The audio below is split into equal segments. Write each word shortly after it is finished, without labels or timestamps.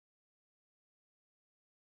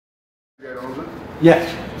Guy owns it?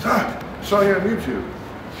 Yes. Saw you on YouTube.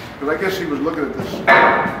 Because I guess he was looking at this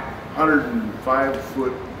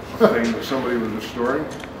 105-foot thing that somebody was restoring.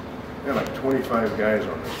 They had like 25 guys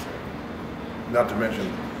on this thing. Not to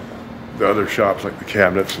mention the other shops like the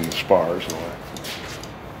cabinets and the spars and all that.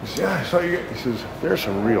 He said, yeah, I saw you. He says, there's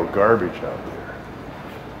some real garbage out there.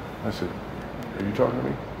 I said, are you talking to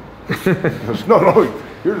me? He goes, no,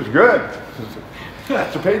 yours is good.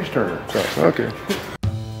 It's a page turner. So, okay.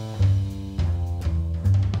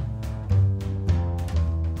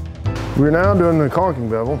 We're now doing the caulking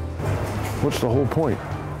bevel. What's the whole point?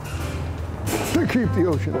 To keep the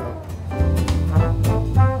ocean out.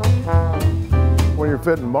 When you're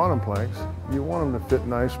fitting bottom planks, you want them to fit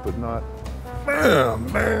nice, but not bam,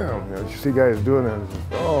 bam. You know, you see guys doing that, it's just,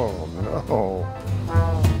 oh no.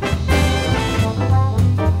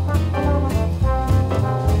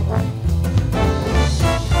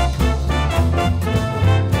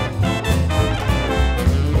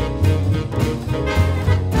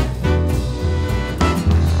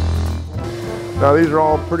 Now these are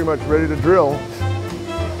all pretty much ready to drill.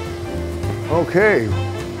 Okay,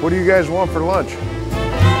 what do you guys want for lunch?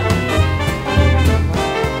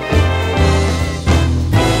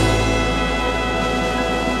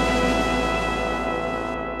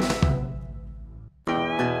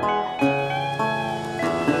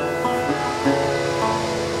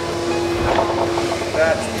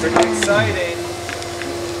 That's pretty exciting.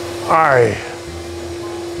 All right.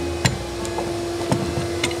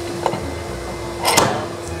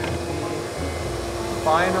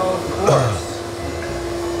 Final course.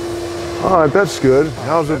 All right, that's good.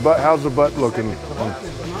 How's the butt looking?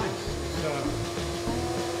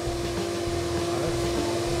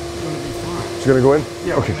 It's gonna go in?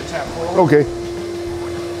 Yeah, okay. we're gonna tap forward. Okay.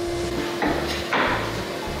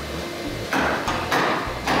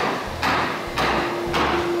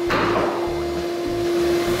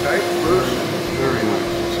 Tight, loose. Very nice.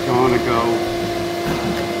 It's going to go.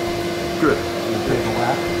 Good. Take a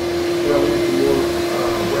lap. Yeah, we need some more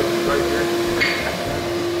wedges right here.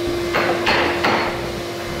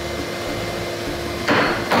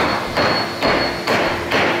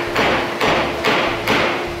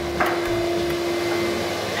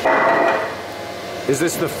 Is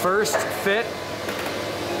this the first fit?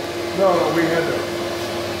 No, we had to.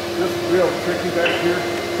 This is real tricky back here.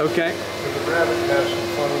 Okay. Because the rabbit has some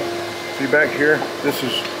funny. See back here? This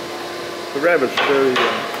is the rabbit's very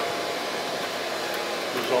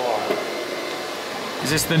bizarre. Is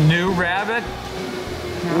this the new rabbit?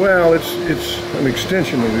 Well, it's an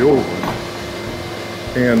extension of the old one,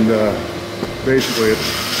 and basically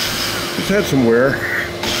it's had some wear.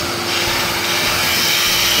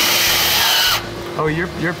 Oh, you're.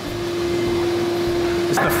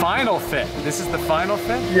 It's the final fit. This is the final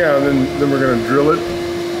fit? Yeah, and then we're going to drill it,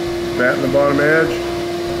 batten the bottom edge.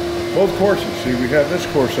 Both courses. See, we have this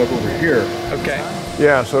course up over here. Okay.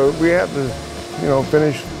 Yeah, so we have to,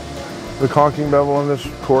 finish the caulking bevel on this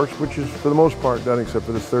course, which is for the most part done except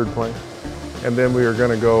for this third plank. And then we are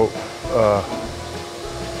going to go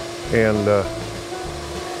and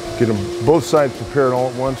get them both sides prepared all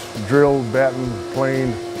at once, drilled, battened,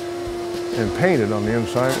 planed, and painted on the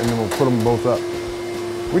inside, and then we'll put them both up.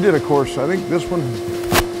 We did a course, I think this one,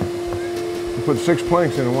 we put 6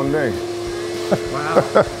 planks in one day. Wow.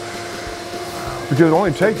 Because it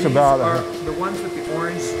only takes about the ones with the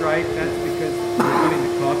orange stripe, that's because you're putting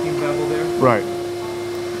the caulking bevel there? Right.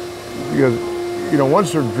 Because,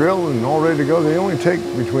 once they're drilled and all ready to go, they only take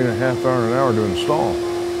between a half hour and an hour to install.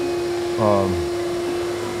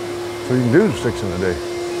 So you can do 6 in a day.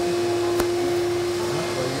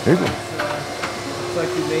 Looks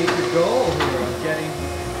like you made your goal here of getting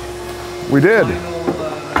We did. final,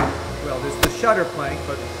 well, there's the shutter plank,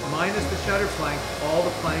 but minus the shutter plank, all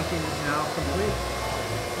the planking is now complete.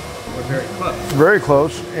 We're very close. Very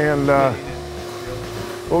close. And,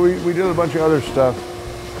 well, we did a bunch of other stuff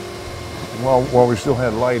while we still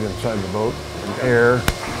had light inside the boat and air.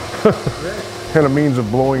 And a means of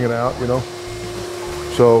blowing it out,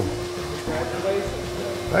 So,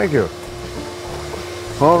 Congratulations. thank you.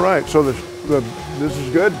 All right, so this is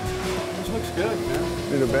good? This looks good, man.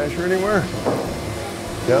 Need a basher anywhere?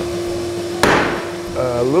 Yep.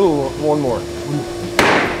 A little, one more.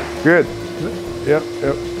 Good. Yep.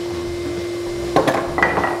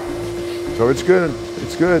 So it's good,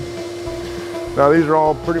 it's good. Now these are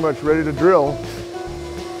all pretty much ready to drill.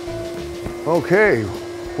 Okay,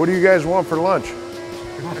 what do you guys want for lunch?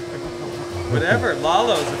 Whatever,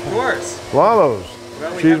 Lalo's, of course. Lalo's.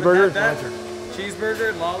 Well, we Cheeseburger? haven't had that. Cheeseburger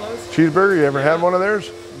at Lalo's? Cheeseburger, you ever had one of theirs?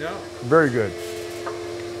 No. Very good.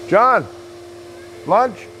 John,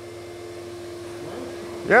 lunch?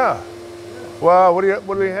 Yeah. Wow, what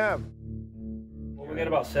do we have? Well, we got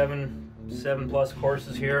about seven plus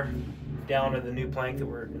courses here, down to the new plank that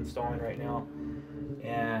we're installing right now,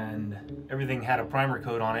 and everything had a primer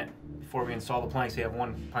coat on it. Before we install the planks, they have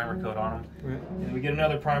one primer coat on them, Right. and we get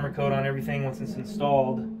another primer coat on everything once it's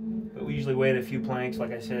installed. But we usually wait a few planks.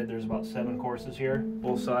 Like I said, there's about 7 courses here,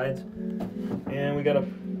 both sides, and we got a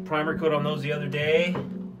primer coat on those the other day.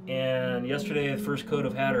 And yesterday, the first coat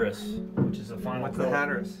of Hatteras, which is the final What's color. the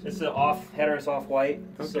Hatteras? It's the Hatteras off-white.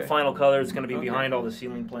 It's the Okay. final color. It's going to be Okay. behind all the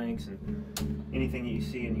ceiling planks and anything that you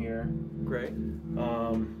see in here. Great.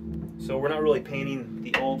 So we're not really painting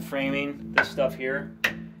the old framing, this stuff here.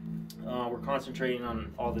 We're concentrating on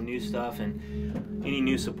all the new stuff and any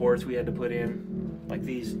new supports we had to put in, like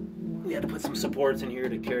these. We had to put some supports in here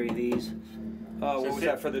to carry these. Oh, what was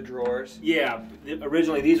that for the drawers? Yeah,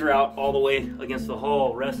 originally these were out all the way against the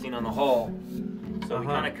hull, resting on the hull. So we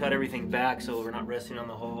kind of cut everything back so we're not resting on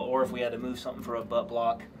the hull, or if we had to move something for a butt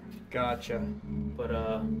block. Gotcha. But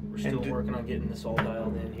we're still working on getting this all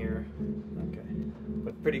dialed in here. Okay.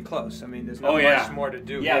 But pretty close. I mean, there's not Oh, much more to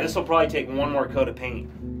do. Yeah, here. this will probably take one more coat of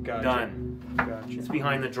paint. Gotcha. Done. Gotcha. It's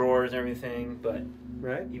behind the drawers and everything, but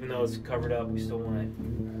Right. even though it's covered up, we still want it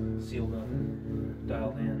sealed up and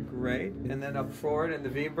dialed in. Great. And then up forward in the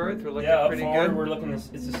V berth, we're looking Yeah, up pretty forward, good. we're looking. It's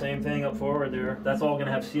the same thing up forward there. That's all going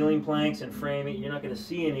to have ceiling planks and framing. You're not going to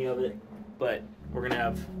see any of it, but we're going to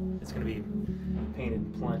have. It's going to be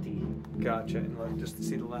painted plenty. Gotcha. And look, just to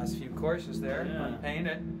see the last few courses there, Yeah.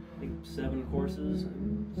 unpainted. I think 7 courses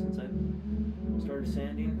since I started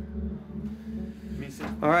sanding.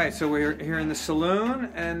 All right, so we're here in the saloon,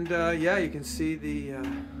 and yeah, you can see the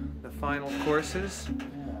final courses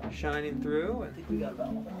shining through. I think we got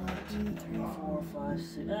about 1, 2, 3, 4, 5,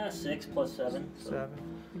 6. 6 plus 7. So 7.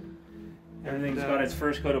 everything's got its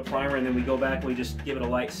first coat of primer, and then we go back and we just give it a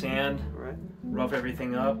light sand, Right. rough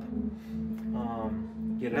everything up.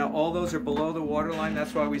 Get it. Now all those are below the water line.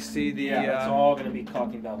 That's why we see the. Yeah, it's all going to be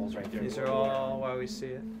caulking bevels right there. These are below the water. all why we see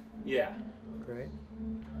it. Yeah. Great.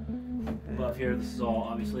 Above here, this is all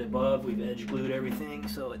obviously above. We've edge glued everything,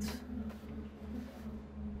 so it's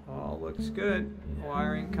All looks good.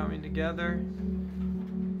 Wiring coming together. I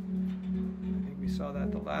think we saw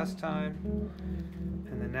that the last time.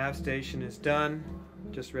 And the nav station is done,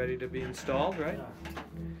 just ready to be installed, right?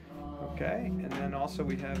 Okay, and then also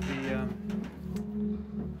we have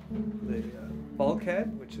the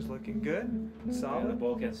bulkhead, which is looking good, yeah, the solid.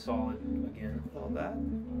 bulkhead's solid again. All that,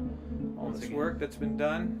 all Once this again. work that's been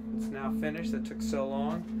done, it's now finished. That took so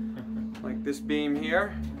long. Like this beam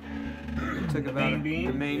here, it took The about main beam?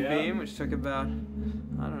 the main Yeah. beam, which took about I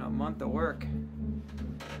don't know, a month of work.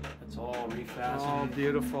 It's all refastened. All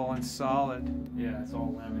beautiful and solid. Yeah, it's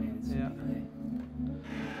all laminated. Yeah.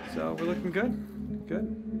 So we're looking good.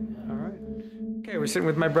 Good. All right. Okay, we're sitting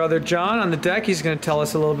with my brother John on the deck. He's going to tell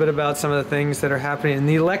us a little bit about some of the things that are happening in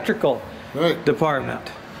the electrical Right. department.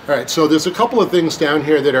 All right, so there's a couple of things down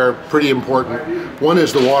here that are pretty important. One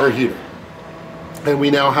is the water heater. And we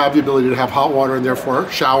now have the ability to have hot water and therefore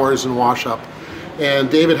showers and wash up. And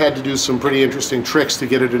David had to do some pretty interesting tricks to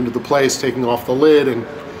get it into the place, taking off the lid.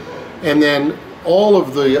 And then all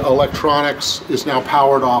of the electronics is now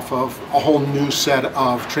powered off of a whole new set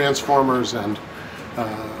of transformers and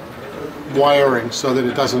wiring so that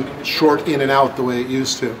it doesn't short in and out the way it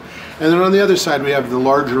used to. And then on the other side we have the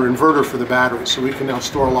larger inverter for the battery, so we can now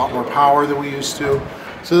store a lot more power than we used to.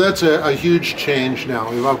 So that's a huge change now.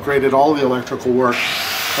 We've upgraded all the electrical work.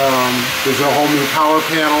 There's a whole new power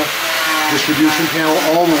panel, distribution panel,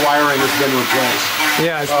 all the wiring has been replaced.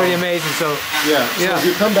 Yeah, it's pretty amazing. So Yeah, so if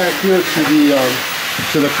you come back here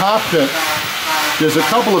to the cockpit, there's a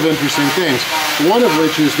couple of interesting things. One of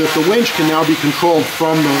which is that the winch can now be controlled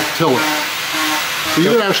from the tiller. So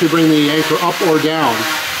you can actually bring the anchor up or down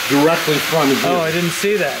directly from the gear. oh, I didn't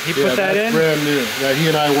see that. He put that that's in? brand new. Yeah, he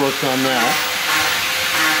and I worked on that.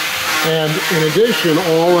 And in addition,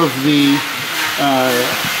 all of the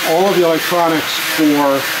electronics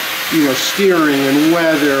for steering and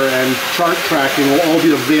weather and chart tracking will all be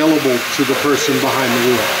available to the person behind the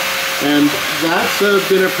wheel. And that's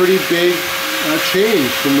been a pretty big change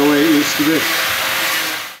from the way it used to be.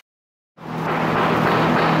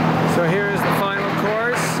 So here is the final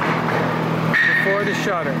course before the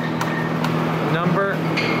shutter. Number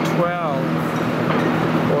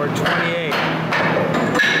 12 or 28.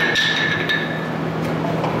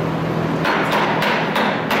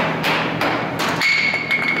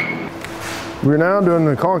 We're now doing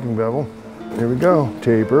the caulking bevel. Here we go,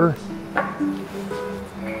 taper.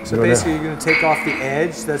 So basically you're going to take off the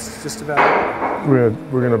edge. That's just about We're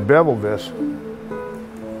gonna bevel this.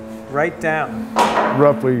 right down.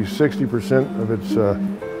 Roughly 60% of its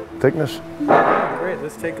thickness. Great,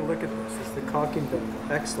 let's take a look at this. It's the caulking bevel.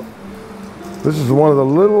 Excellent. This is one of the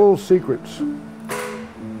little secrets.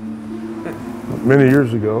 Many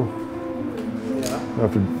years ago, Yeah.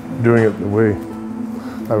 after doing it the way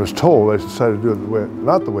I was told, I decided to do it the way,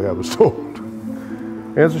 not the way I was told.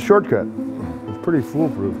 And it's a shortcut. It's pretty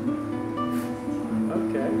foolproof.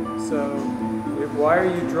 Okay, so why are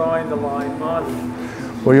you drawing the line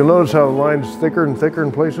on? Well, you'll notice how the line's thicker and thicker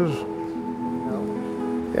in places. No.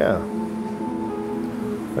 Yeah.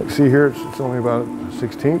 Like see here, it's only about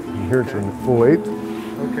 1/16. And here it's a full 1/8.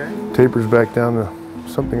 Okay. Tapers back down to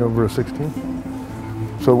something over a 16.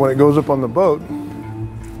 So when it goes up on the boat,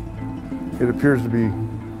 it appears to be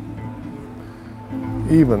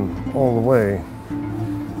even all the way.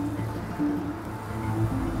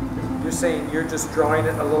 You're saying you're just drawing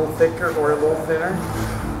it a little thicker or a little thinner?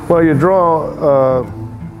 Well, you draw,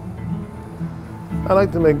 I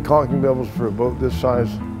like to make caulking bevels for a boat this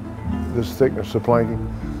size, this thickness of planking,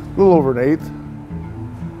 a little over 1/8,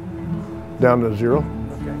 down to 0.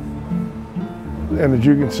 Okay. And as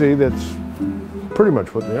you can see, that's pretty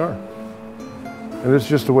much what they are. And it's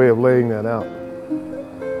just a way of laying that out.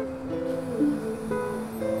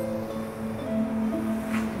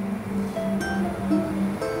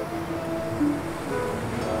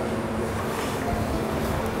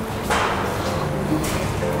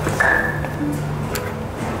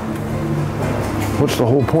 What's the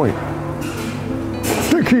whole point?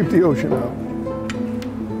 To keep the ocean out.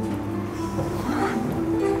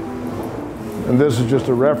 And this is just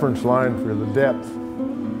a reference line for the depth.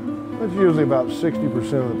 That's usually about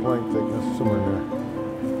 60% of the plank thickness, somewhere in there.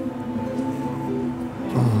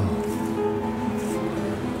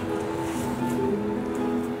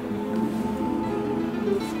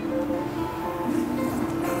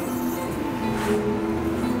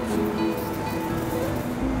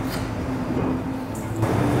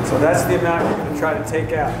 So that's the amount you're going to try to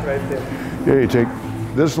take out right there. Yeah, you take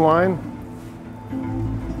this line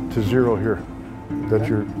to 0 here. That's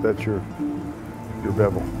your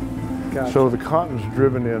bevel. Gotcha. So the cotton's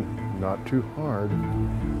driven in not too hard,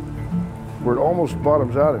 where it almost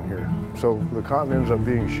bottoms out in here. So the cotton ends up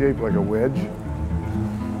being shaped like a wedge,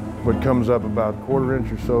 but comes up about 1/4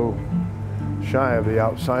 inch or so shy of the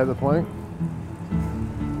outside of the plank.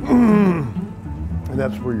 And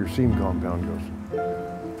that's where your seam compound goes.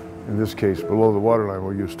 In this case, below the waterline,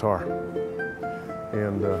 we'll use tar.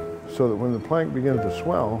 And so that when the plank begins to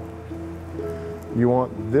swell, you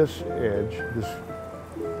want this edge,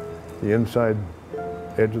 the inside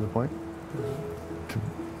edge of the plank, to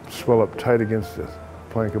swell up tight against the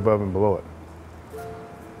plank above and below it.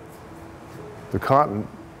 The cotton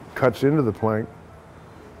cuts into the plank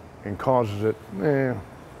and causes it,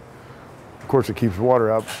 of course it keeps water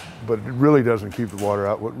out, but it really doesn't keep the water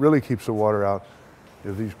out. What really keeps the water out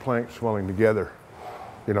is these planks swelling together,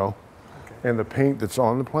 you know? Okay. And the paint that's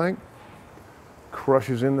on the plank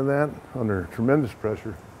crushes into that under tremendous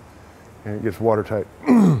pressure and it gets watertight.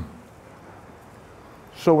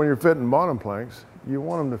 So when you're fitting bottom planks, you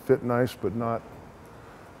want them to fit nice but not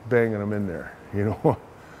banging them in there, you know?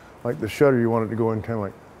 Like the shutter, you want it to go in kind of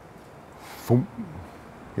like, boom,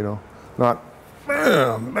 you know? Not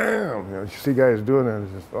bam, bam. You know, you see guys doing that,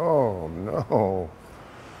 it's just, oh no.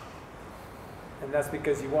 And that's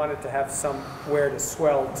because you want it to have somewhere to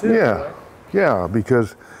swell too, Yeah, right? yeah,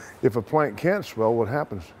 because if a plank can't swell, what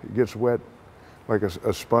happens? It gets wet like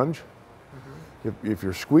a sponge. Mm-hmm. If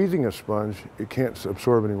you're squeezing a sponge, it can't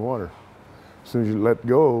absorb any water. As soon as you let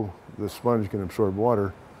go, the sponge can absorb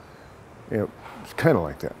water. And it's kind of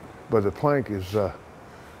like that. But the plank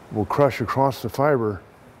will crush across the fiber,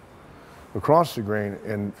 across the grain,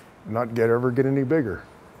 and not ever get any bigger.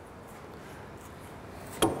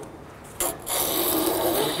 There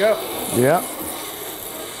we go. Yeah.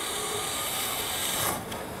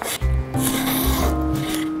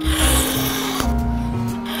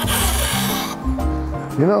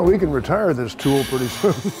 You know, we can retire this tool pretty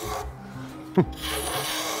soon.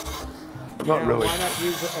 Not really. Why not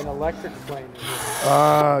use an electric plane?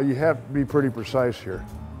 You have to be pretty precise here.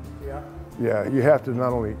 Yeah. Yeah, you have to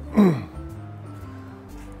not only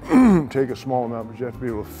take a small amount, but you have to be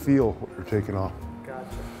able to feel what you're taking off.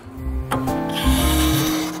 Gotcha.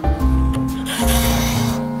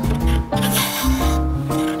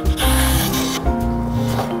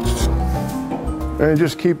 And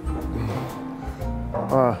just keep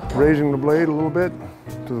raising the blade a little bit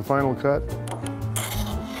to the final cut.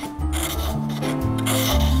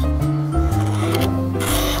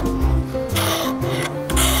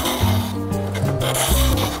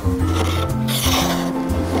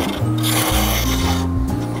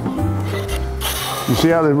 You see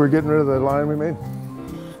how we're getting rid of the line we made?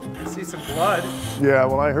 some blood. Yeah,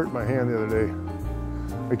 well, I hurt my hand the other day.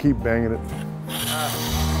 I keep banging it.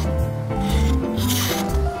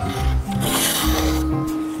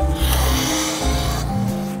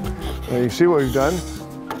 Now you see what we've done?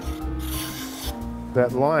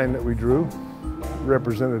 That line that we drew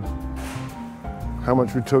represented how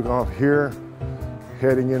much we took off here,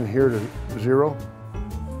 heading in here to 0.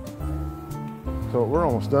 So we're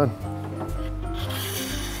almost done.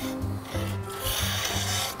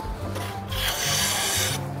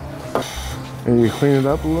 And you clean it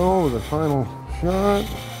up a little with a final shot.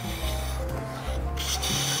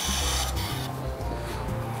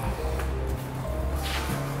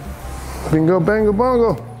 Bingo, bango,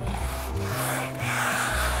 bongo.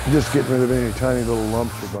 Just getting rid of any tiny little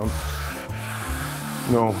lumps or bumps.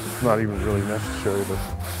 No, not even really necessary, but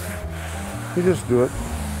you just do it.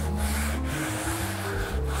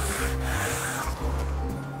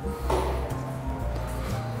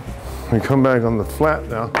 We come back on the flat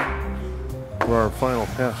now for our final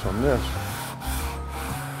pass on this.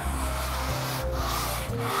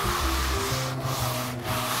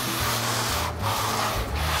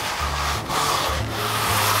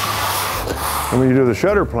 And when you do the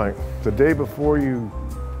shutter plank, the day before you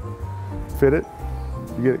fit it,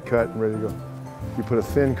 you get it cut and ready to go. You put a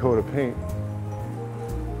thin coat of paint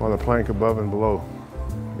on the plank above and below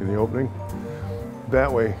in the opening. That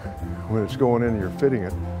way, when it's going in and you're fitting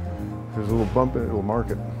it, if there's a little bump in it, it'll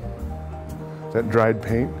mark it. That dried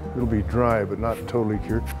paint, it'll be dry but not totally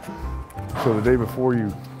cured. So the day before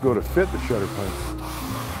you go to fit the shutter plank,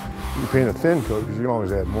 you paint a thin coat because you can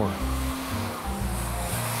always add more.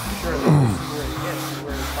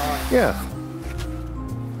 Yeah.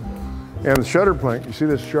 And the shutter plank, you see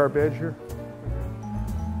this sharp edge here?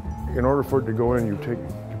 In order for it to go in, you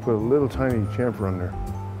put a little tiny chamfer on there,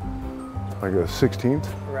 like a 1/16.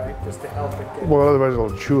 Right, just to help it get. Well, otherwise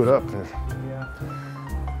it'll chew it up. Yeah.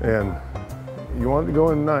 And you want it to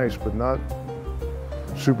go in nice, but not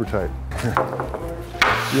super tight.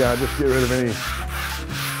 Yeah, just get rid of any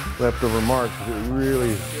leftover marks. It's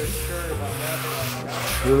really,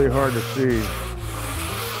 really hard to see.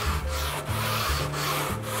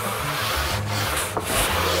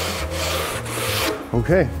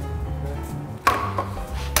 Okay.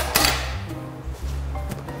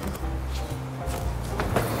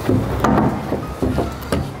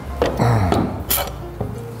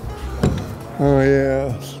 Oh,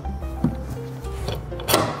 yes.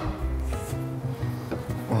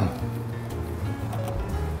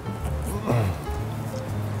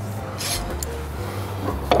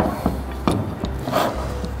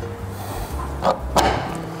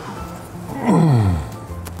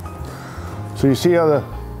 So you see how the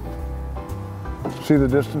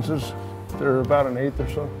distances? They're about 1/8 or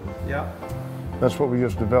so. Yeah. That's what we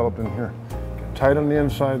just developed in here. Tight on the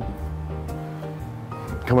inside,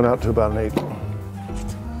 coming out to about 1/8.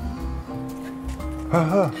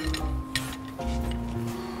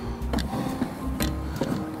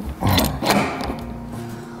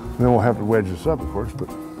 Then we'll have to wedge this up, of course, but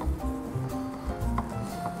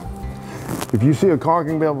if you see a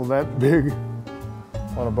caulking bevel that big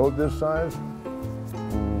on a boat this size,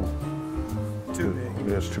 Too big.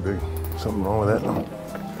 yeah, it's too big. Something wrong with that now.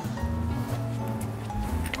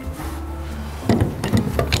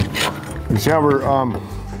 You see how we're,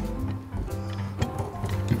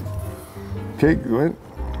 okay, good.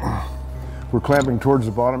 We're clamping towards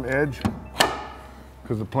the bottom edge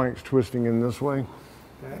because the plank's twisting in this way.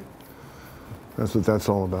 Okay. That's what that's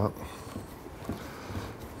all about.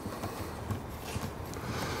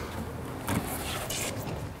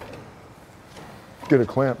 Get a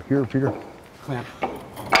clamp here, Peter. Clamp.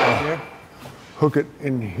 There. Hook it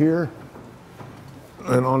in here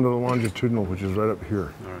and onto the longitudinal, which is right up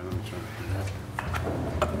here. All right, let me try.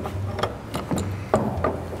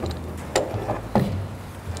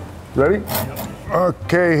 Ready? Yep.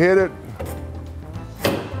 Okay, hit it.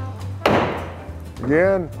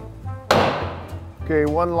 Again. Okay,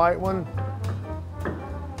 one light one.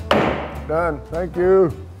 Done. Thank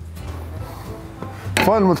you.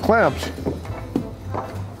 Fun with clamps.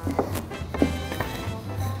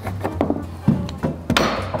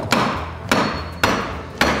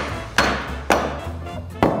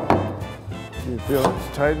 You feel it's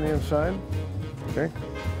tight on the inside? Okay.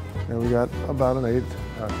 And we got about 1/8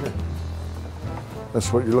 out here.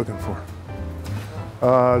 That's what you're looking for.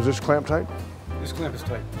 Is this clamp tight? This clamp is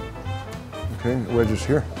tight. Okay, the wedge is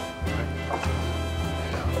here.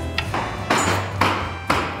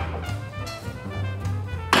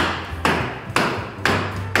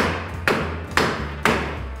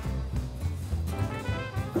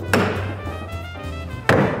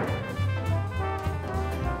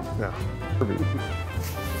 Yeah.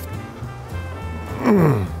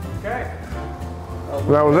 Okay.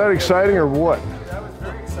 Now, was that exciting or what? That was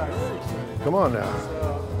very exciting. Come on now.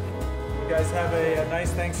 So, you guys have a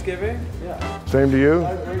nice Thanksgiving? Yeah. Same to you.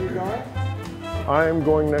 Where are you going? I am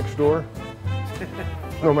going next door.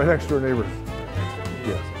 No, my next door neighbor.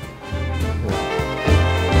 Yes.